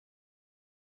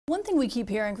One thing we keep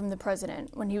hearing from the president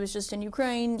when he was just in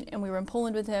Ukraine and we were in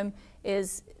Poland with him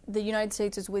is the United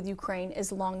States is with Ukraine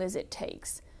as long as it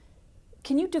takes.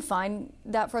 Can you define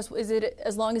that for us? Is it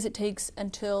as long as it takes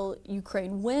until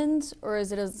Ukraine wins, or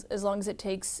is it as long as it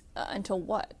takes until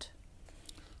what?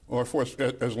 Well, of course,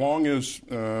 as long as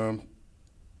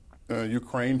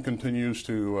Ukraine continues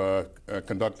to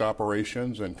conduct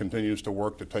operations and continues to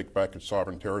work to take back its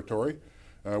sovereign territory,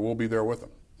 we'll be there with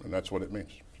them, and that's what it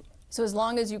means. So as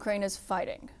long as Ukraine is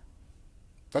fighting?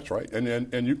 That's right,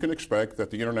 and you can expect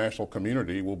that the international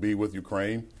community will be with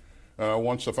Ukraine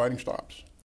once the fighting stops.